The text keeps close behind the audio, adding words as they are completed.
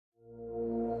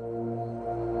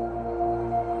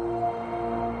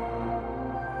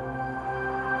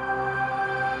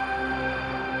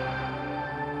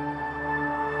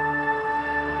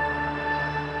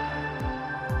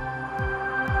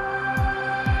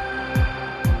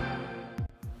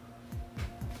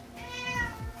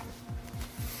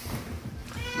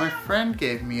friend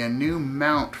gave me a new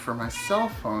mount for my cell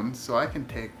phone so I can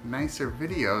take nicer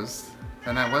videos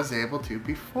than I was able to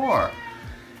before.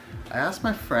 I asked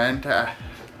my friend to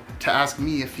ask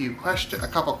me a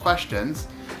couple questions,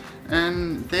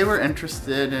 and they were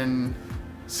interested in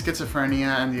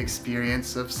schizophrenia and the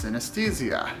experience of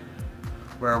synesthesia,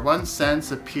 where one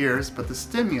sense appears but the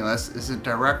stimulus isn't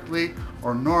directly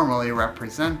or normally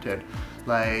represented,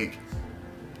 like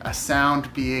a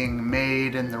sound being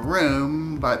made in the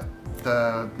room but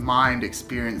the mind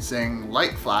experiencing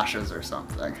light flashes or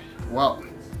something. Well,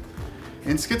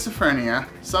 in schizophrenia,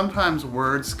 sometimes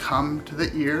words come to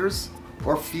the ears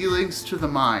or feelings to the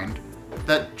mind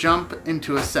that jump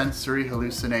into a sensory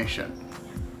hallucination.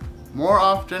 More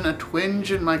often, a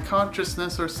twinge in my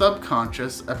consciousness or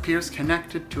subconscious appears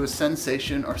connected to a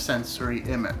sensation or sensory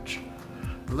image.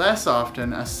 Less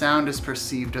often, a sound is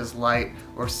perceived as light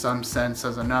or some sense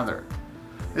as another.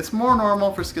 It's more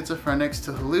normal for schizophrenics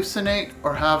to hallucinate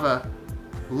or have a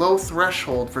low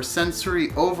threshold for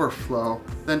sensory overflow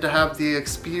than to have the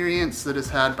experience that is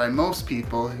had by most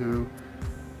people who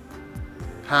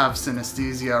have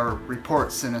synesthesia or report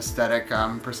synesthetic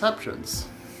perceptions.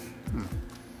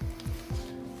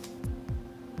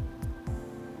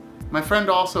 My friend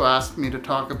also asked me to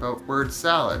talk about word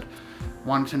salad,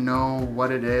 wanted to know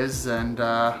what it is and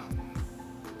how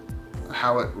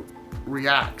it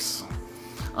reacts.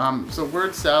 So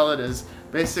word salad is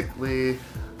basically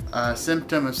a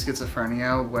symptom of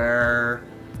schizophrenia where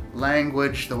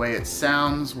language, the way it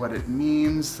sounds, what it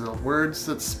means, the words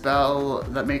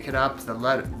that make it up,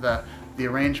 the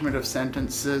arrangement of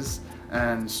sentences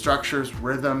and structures,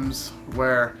 rhythms,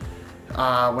 where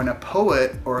when a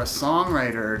poet or a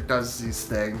songwriter does these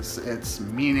things, it's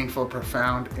meaningful,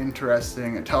 profound,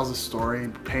 interesting, it tells a story,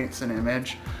 paints an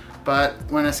image. But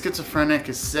when a schizophrenic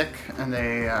is sick and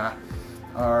they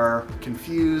are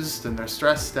confused and they're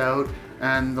stressed out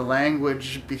and the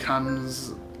language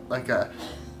becomes like a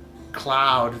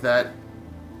cloud that,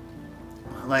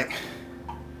 like,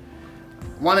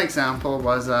 one example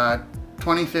was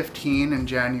 2015 in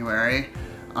January,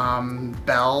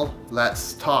 Bell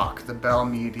Let's Talk, the Bell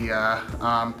Media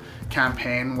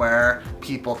campaign where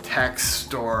people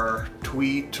text or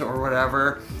tweet or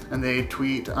whatever, and they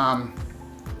tweet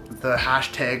the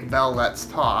hashtag Bell Let's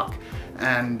Talk,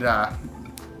 and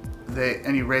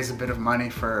you raise a bit of money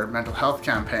for mental health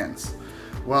campaigns.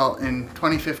 Well, in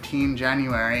 2015,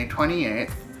 January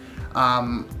 28th,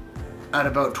 at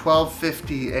about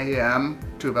 12:50 a.m.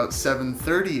 to about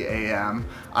 7:30 a.m.,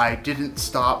 I didn't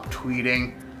stop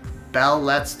tweeting Bell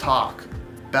Let's Talk,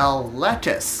 Bell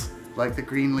Lettuce, like the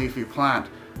green leafy plant,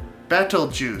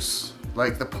 Betelgeuse,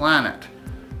 like the planet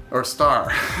or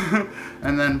star,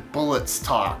 and then Bullets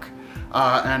Talk.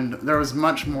 And there was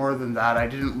much more than that. I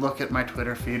didn't look at my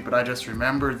Twitter feed, but I just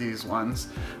remembered these ones.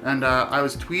 And I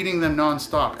was tweeting them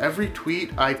non-stop. Every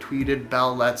tweet I tweeted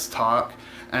Bell Let's Talk,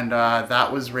 and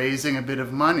that was raising a bit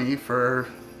of money for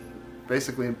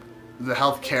basically the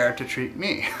healthcare to treat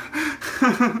me.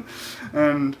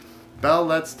 And Bell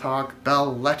Let's Talk,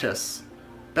 Bell Lettuce,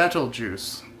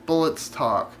 Betelgeuse, Bullets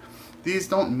Talk. These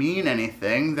don't mean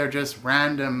anything. They're just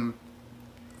random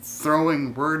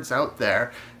throwing words out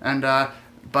there, and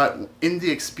but in the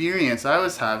experience I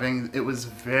was having, it was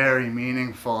very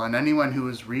meaningful, and anyone who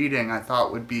was reading I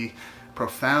thought would be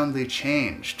profoundly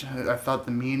changed. I thought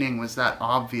the meaning was that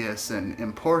obvious and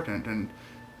important and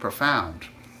profound.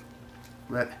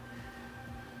 But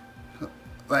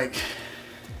like,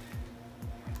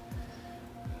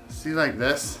 see, like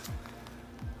this,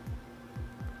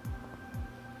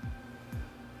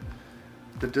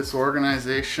 the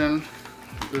disorganization.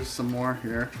 There's some more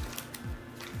here.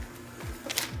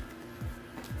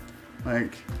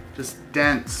 Like, just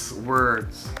dense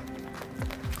words.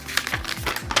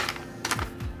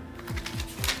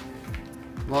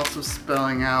 Lots of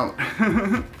spelling out.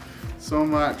 So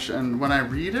much. And when I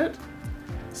read it,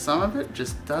 some of it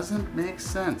just doesn't make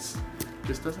sense.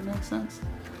 Just doesn't make sense.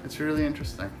 It's really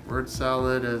interesting. Word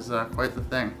salad is quite the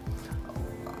thing.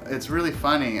 It's really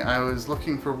funny. I was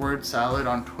looking for word salad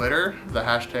on Twitter, the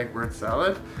hashtag word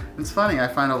salad. It's funny, I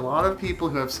find a lot of people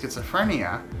who have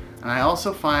schizophrenia, and I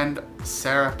also find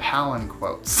Sarah Palin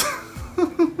quotes.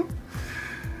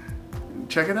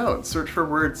 Check it out. Search for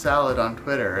word salad on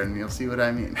Twitter and you'll see what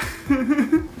I mean.